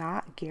does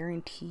not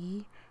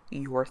guarantee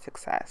your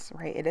success,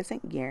 right? It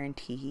doesn't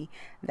guarantee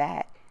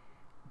that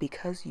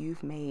because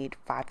you've made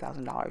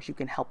 $5,000, you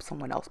can help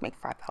someone else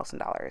make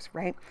 $5,000,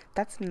 right?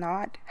 That's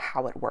not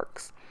how it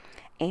works.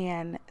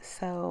 And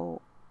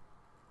so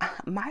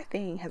my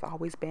thing has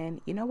always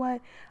been, you know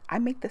what? I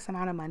make this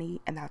amount of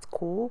money, and that's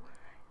cool.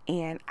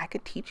 And I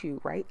could teach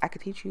you, right? I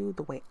could teach you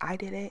the way I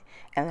did it,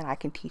 and then I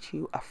can teach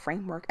you a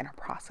framework and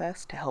a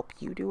process to help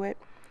you do it.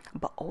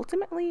 But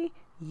ultimately,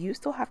 you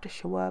still have to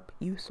show up,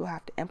 you still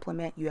have to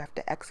implement, you have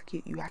to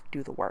execute, you have to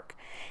do the work.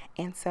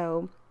 And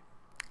so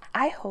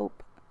I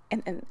hope,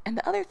 and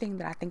the other thing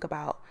that I think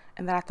about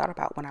and that I thought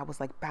about when I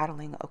was like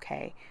battling,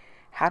 okay,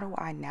 how do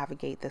I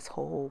navigate this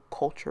whole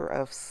culture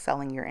of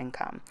selling your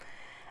income?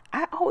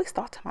 I always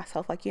thought to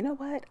myself, like, you know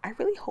what? I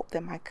really hope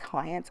that my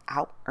clients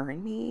out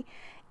earn me.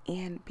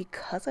 And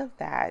because of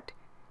that,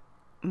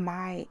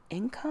 my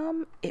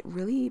income, it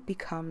really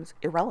becomes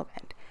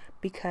irrelevant,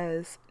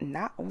 because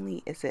not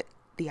only is it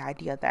the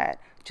idea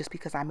that just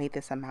because I made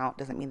this amount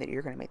doesn't mean that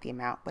you're going to make the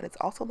amount, but it's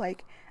also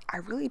like, I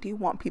really do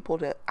want people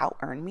to out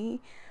earn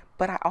me,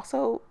 but I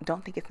also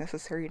don't think it's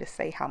necessary to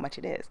say how much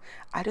it is.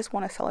 I just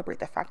want to celebrate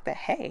the fact that,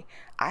 hey,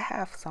 I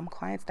have some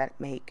clients that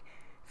make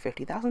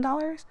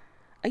 $50,000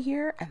 a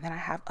year, and then I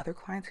have other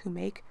clients who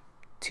make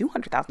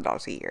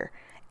 $200,000 a year.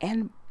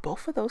 And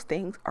both of those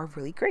things are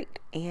really great.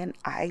 And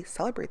I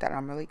celebrate that.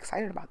 I'm really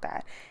excited about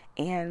that.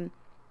 And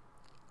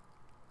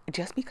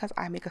just because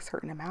I make a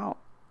certain amount,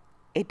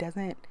 it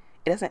doesn't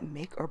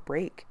make or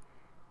break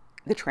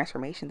the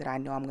transformation that I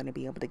know I'm going to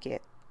be able to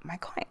get my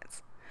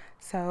clients.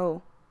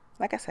 So,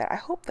 like I said, I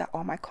hope that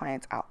all my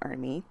clients out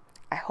earn me.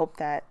 I hope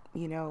that,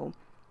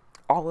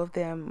 all of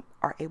them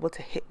are able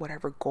to hit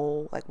whatever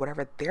goal, like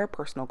whatever their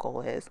personal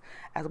goal is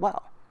as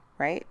well,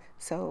 right?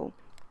 So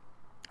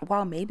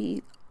while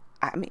I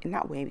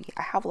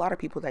have a lot of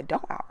people that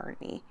don't out earn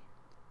me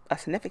a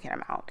significant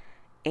amount.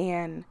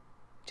 And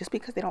just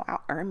because they don't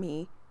out earn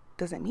me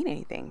doesn't mean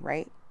anything,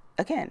 right?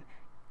 Again,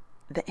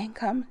 the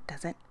income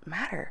doesn't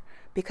matter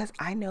because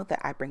I know that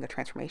I bring a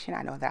transformation.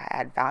 I know that I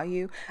add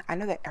value. I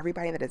know that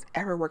everybody that has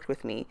ever worked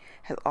with me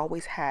has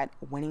always had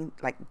winning,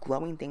 like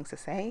glowing things to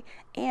say,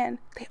 and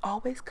they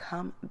always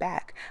come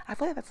back. I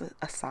feel like that's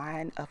a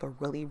sign of a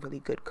really, really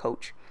good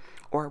coach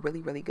or a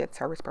really, really good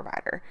service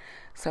provider.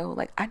 So,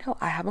 like, I know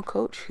I have a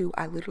coach who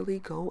I literally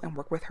go and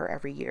work with her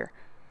every year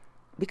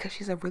because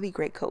she's a really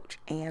great coach.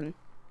 And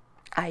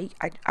I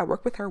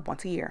work with her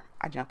once a year.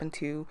 I jump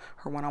into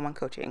her one-on-one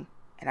coaching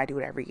and I do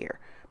it every year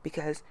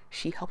because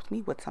she helps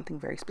me with something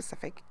very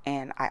specific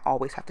and I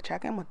always have to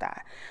check in with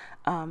that.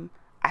 I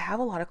have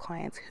a lot of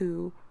clients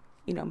who,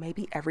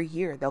 maybe every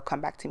year they'll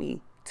come back to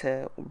me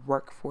to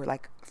work for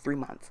like 3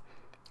 months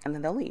and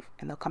then they'll leave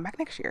and they'll come back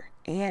next year.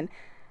 And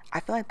I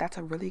feel like that's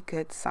a really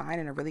good sign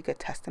and a really good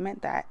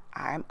testament that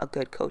I'm a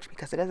good coach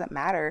because it doesn't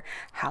matter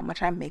how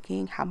much I'm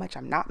making, how much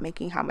I'm not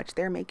making, how much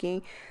they're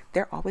making.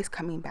 They're always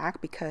coming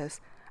back because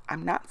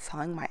I'm not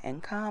selling my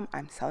income.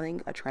 I'm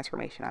selling a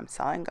transformation. I'm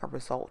selling a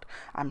result.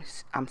 I'm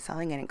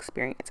selling an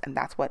experience, and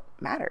that's what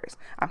matters.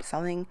 I'm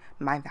selling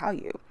my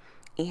value.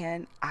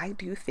 And I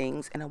do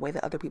things in a way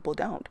that other people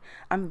don't.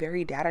 I'm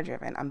very data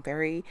driven. I'm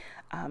very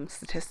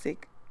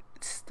statistics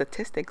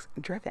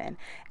driven.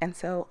 And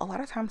so a lot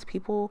of times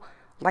people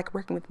like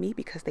working with me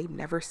because they've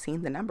never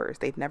seen the numbers.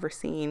 They've never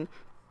seen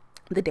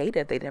the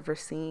data. They've never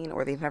seen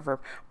or they've never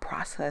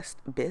processed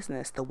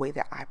business the way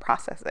that I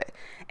process it.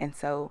 And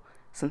so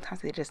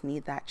sometimes they just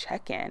need that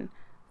check-in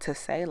to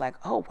say like,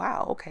 oh,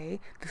 wow, okay,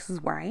 this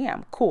is where I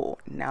am. Cool.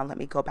 Now let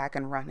me go back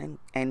and run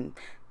and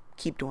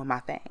keep doing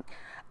my thing.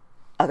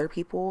 Other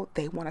people,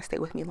 they want to stay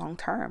with me long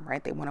term,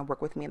 right? They want to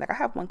work with me. Like I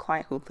have one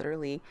client who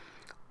literally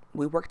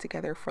we work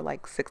together for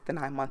like 6 to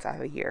 9 months out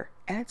of a year.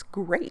 And it's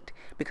great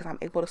because I'm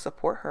able to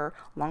support her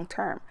long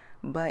term.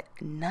 But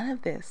none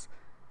of this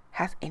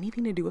has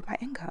anything to do with my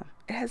income.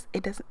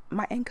 It doesn't,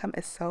 my income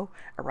is so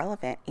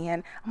irrelevant.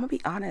 And I'm gonna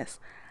be honest,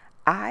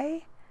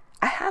 I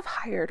have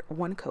hired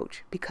one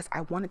coach because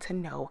I wanted to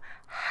know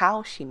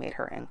how she made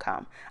her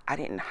income. I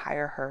didn't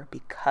hire her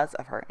because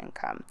of her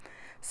income.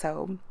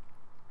 So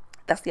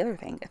that's the other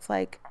thing. It's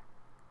like,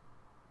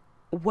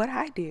 what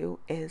I do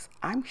is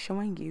I'm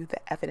showing you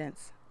the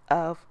evidence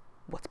of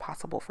what's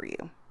possible for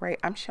you, right?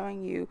 I'm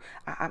showing you,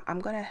 I'm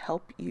going to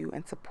help you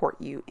and support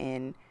you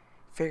in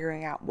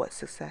figuring out what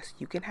success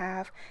you can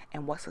have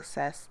and what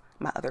success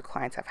my other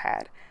clients have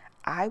had.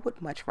 I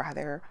would much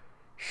rather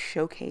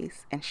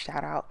showcase and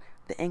shout out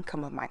the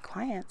income of my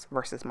clients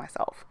versus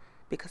myself.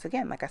 Because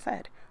again, like I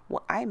said,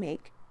 what I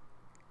make,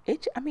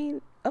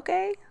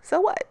 okay,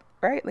 so what,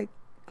 right? Like,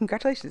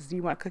 congratulations. Do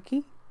you want a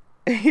cookie?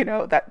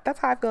 That's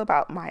how I feel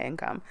about my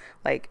income.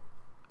 Like,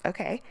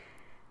 okay.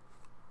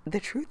 The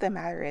truth of the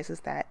matter is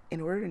that in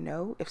order to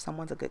know if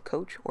someone's a good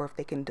coach or if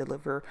they can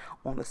deliver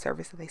on the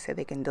service that they say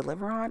they can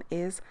deliver on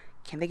is,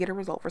 can they get a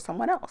result for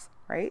someone else,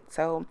 right?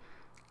 So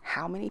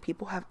how many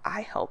people have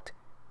I helped,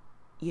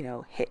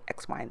 hit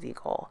X, Y, and Z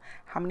goal?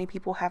 How many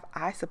people have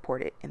I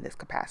supported in this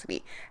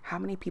capacity? How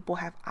many people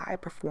have I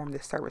performed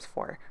this service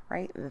for,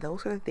 right?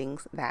 Those are the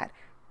things that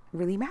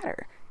really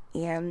matter.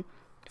 And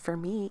for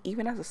me,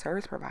 even as a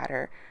service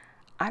provider,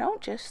 I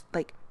don't just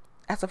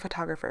as a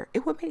photographer,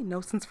 it would make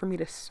no sense for me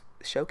to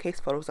showcase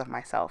photos of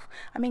myself.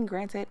 I mean,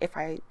 granted, if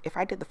I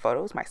did the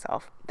photos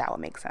myself, that would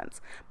make sense.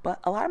 But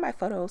a lot of my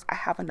photos, I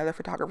have another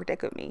photographer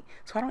take of me.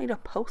 So I don't need to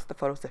post the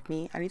photos of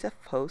me. I need to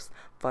post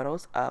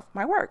photos of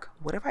my work.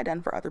 What have I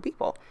done for other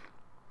people?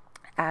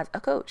 As a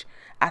coach,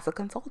 as a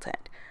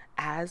consultant,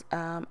 as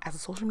a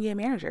social media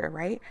manager,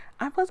 right?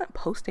 I wasn't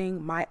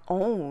posting my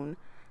own.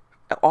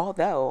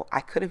 Although I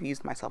could have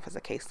used myself as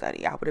a case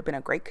study, I would have been a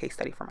great case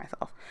study for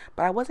myself.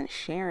 But I wasn't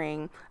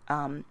sharing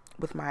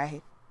with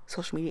my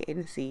social media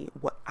agency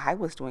what I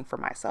was doing for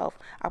myself.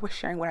 I was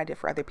sharing what I did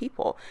for other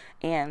people.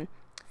 And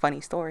funny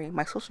story,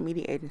 my social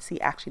media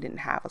agency actually didn't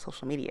have a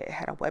social media. It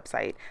had a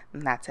website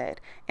and that's it.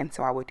 And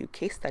so I would do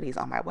case studies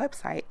on my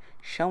website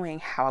showing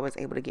how I was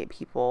able to get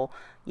people,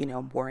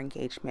 more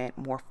engagement,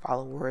 more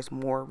followers,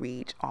 more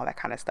reach, all that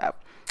kind of stuff.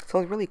 So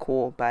it was really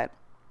cool. But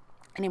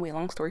anyway,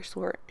 long story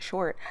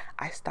short,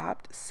 I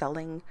stopped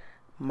selling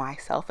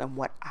myself and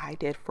what I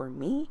did for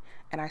me,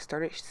 and I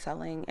started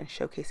selling and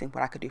showcasing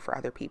what I could do for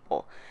other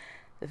people.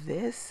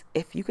 This,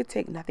 if you could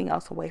take nothing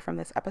else away from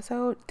this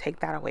episode, take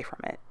that away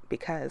from it,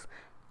 because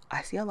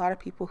I see a lot of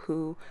people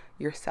who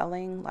you're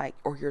selling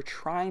or you're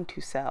trying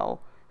to sell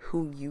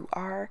who you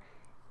are,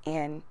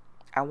 and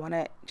I want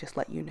to just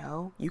let you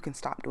know, you can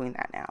stop doing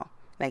that now.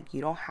 You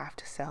don't have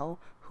to sell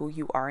who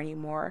you are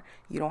anymore.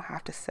 You don't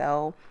have to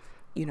sell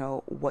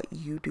what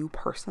you do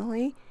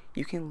personally.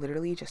 You can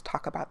literally just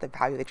talk about the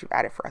value that you've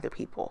added for other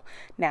people.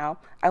 Now,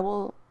 I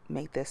will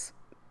make this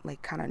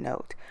kind of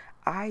note.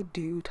 I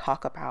do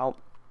talk about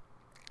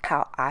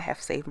how I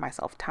have saved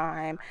myself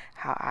time,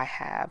 how I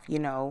have,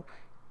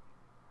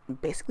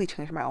 basically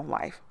changed my own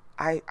life.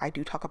 I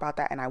do talk about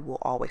that, and I will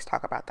always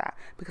talk about that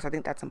because I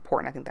think that's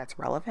important. I think that's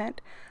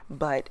relevant.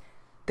 But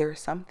there are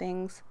some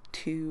things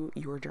to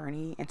your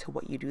journey and to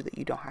what you do that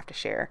you don't have to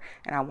share.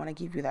 And I want to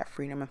give you that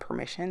freedom and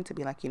permission to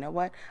be like, you know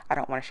what? I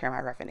don't want to share my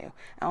revenue. And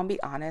I'll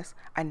be honest,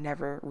 I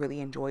never really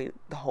enjoyed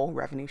the whole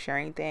revenue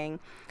sharing thing.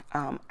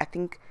 I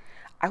think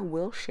I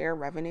will share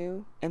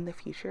revenue in the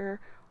future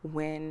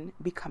when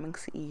becoming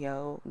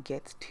CEO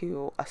gets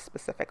to a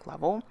specific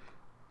level.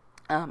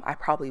 I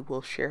probably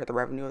will share the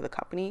revenue of the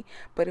company,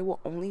 but it will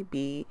only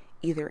be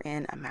either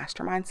in a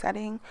mastermind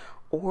setting,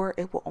 or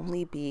it will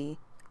only be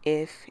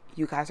if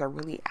you guys are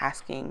really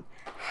asking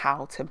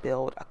how to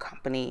build a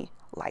company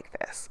like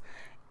this.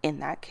 In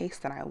that case,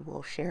 then I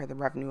will share the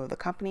revenue of the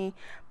company,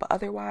 but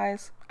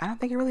otherwise, I don't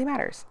think it really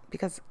matters,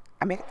 because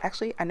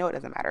actually, I know it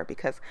doesn't matter,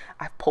 because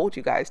I've polled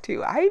you guys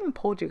too. I even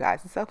polled you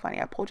guys. It's so funny.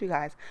 I polled you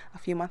guys a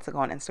few months ago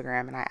on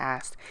Instagram, and I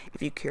asked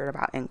if you cared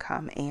about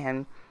income,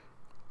 and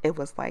it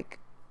was like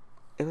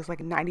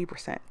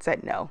 90%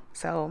 said no.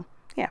 So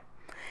yeah.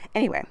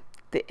 Anyway,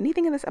 did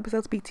anything in this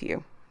episode speak to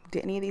you?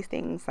 Did any of these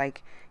things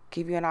like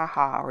give you an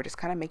aha, or just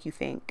kind of make you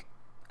think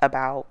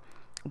about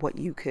what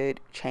you could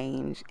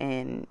change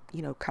in,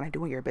 kind of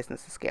doing your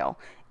business to scale?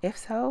 If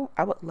so,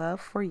 I would love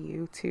for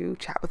you to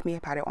chat with me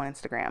about it on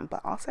Instagram.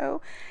 But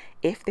also,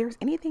 if there's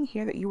anything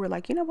here that you were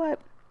like, you know what?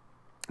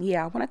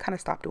 Yeah, I want to kind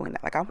of stop doing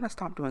that. Like, I want to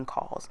stop doing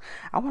calls.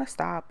 I want to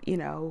stop, I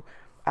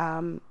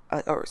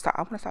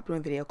want to stop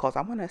doing video calls.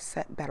 I want to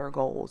set better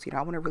goals.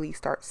 I want to really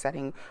start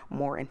setting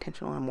more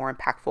intentional and more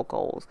impactful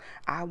goals.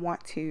 I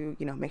want to,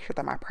 make sure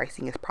that my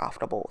pricing is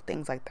profitable,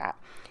 things like that.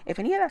 If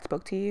any of that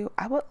spoke to you,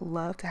 I would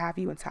love to have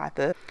you inside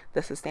the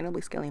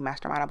Sustainably Scaling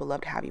Mastermind. I would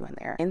love to have you in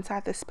there.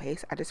 Inside this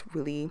space, I just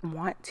really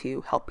want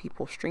to help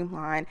people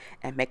streamline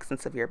and make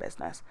sense of your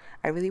business.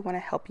 I really want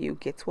to help you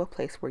get to a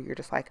place where you're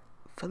just like,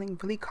 feeling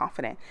really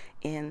confident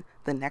in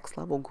the next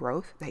level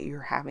growth that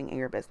you're having in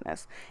your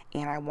business.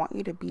 And I want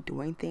you to be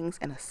doing things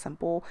in a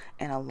simple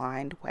and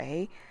aligned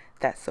way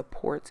that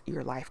supports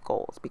your life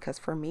goals. Because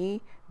for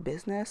me,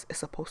 business is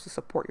supposed to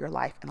support your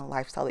life and a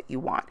lifestyle that you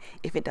want.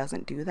 If it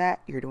doesn't do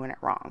that, you're doing it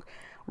wrong.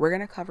 We're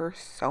going to cover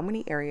so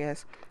many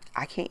areas.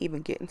 I can't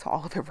even get into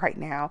all of it right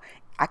now.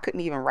 I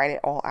couldn't even write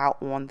it all out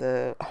on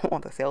the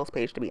sales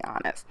page, to be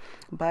honest.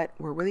 But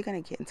we're really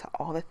going to get into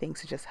all the things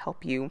to just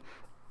help you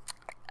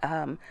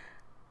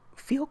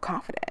feel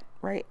confident,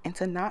 right? And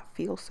to not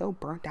feel so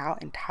burnt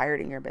out and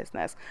tired in your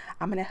business.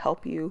 I'm going to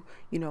help you,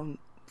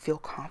 feel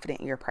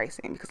confident in your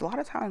pricing, because a lot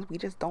of times we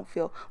just don't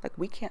feel like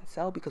we can't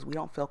sell because we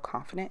don't feel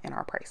confident in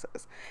our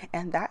prices.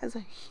 And that is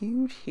a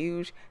huge,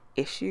 huge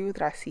issue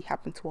that I see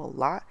happen to a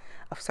lot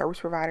of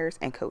service providers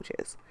and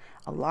coaches.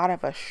 A lot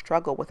of us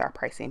struggle with our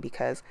pricing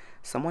because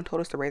someone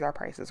told us to raise our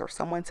prices, or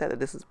someone said that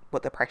this is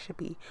what the price should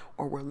be,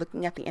 or we're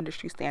looking at the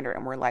industry standard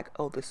and we're like,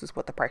 oh, this is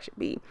what the price should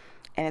be.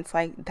 And it's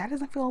like, that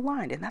doesn't feel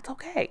aligned, and that's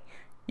okay.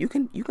 You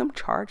can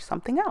charge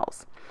something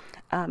else.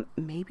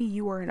 Maybe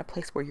you are in a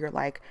place where you're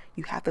like,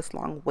 you have this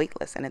long wait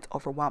list and it's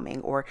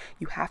overwhelming, or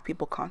you have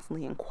people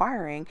constantly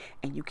inquiring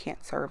and you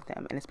can't serve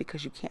them. And it's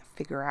because you can't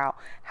figure out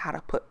how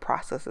to put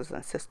processes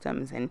and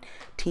systems and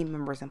team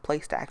members in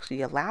place to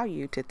actually allow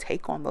you to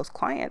take on those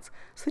clients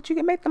so that you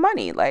can make the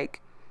money.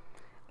 Like,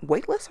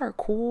 wait lists are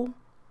cool,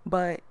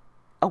 but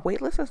a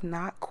wait list is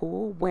not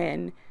cool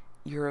when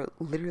you're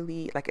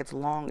literally like, it's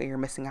long and you're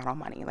missing out on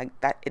money. Like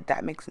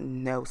that makes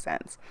no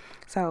sense.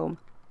 So,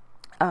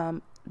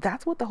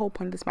 that's what the whole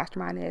point of this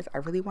mastermind is. I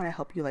really want to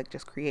help you like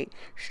just create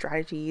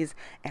strategies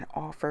and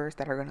offers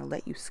that are going to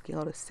let you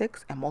scale to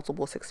 6 and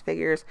multiple 6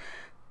 figures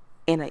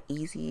in an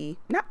easy,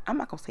 I'm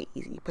not going to say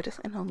easy, but just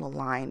in an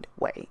aligned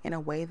way, in a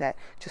way that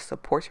just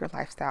supports your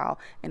lifestyle,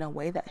 in a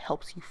way that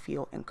helps you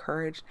feel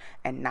encouraged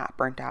and not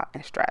burnt out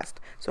and stressed.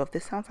 So if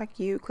this sounds like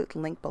you, click the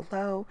link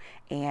below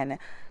and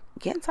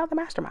get inside the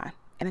mastermind.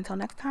 And until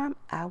next time,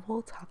 I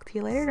will talk to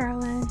you later,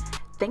 darling.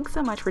 Thanks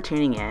so much for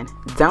tuning in.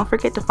 Don't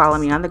forget to follow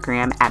me on the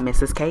gram at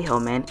Mrs. K.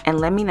 Hillman and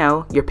let me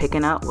know you're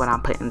picking up what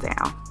I'm putting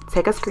down.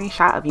 Take a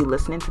screenshot of you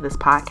listening to this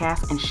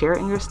podcast and share it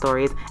in your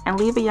stories, and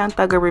leave a Young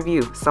Thugger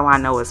review so I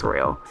know it's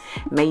real.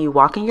 May you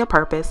walk in your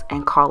purpose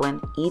and call in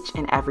each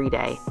and every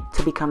day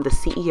to become the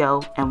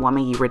CEO and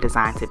woman you were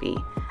designed to be.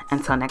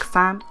 Until next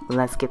time,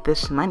 let's get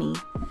this money.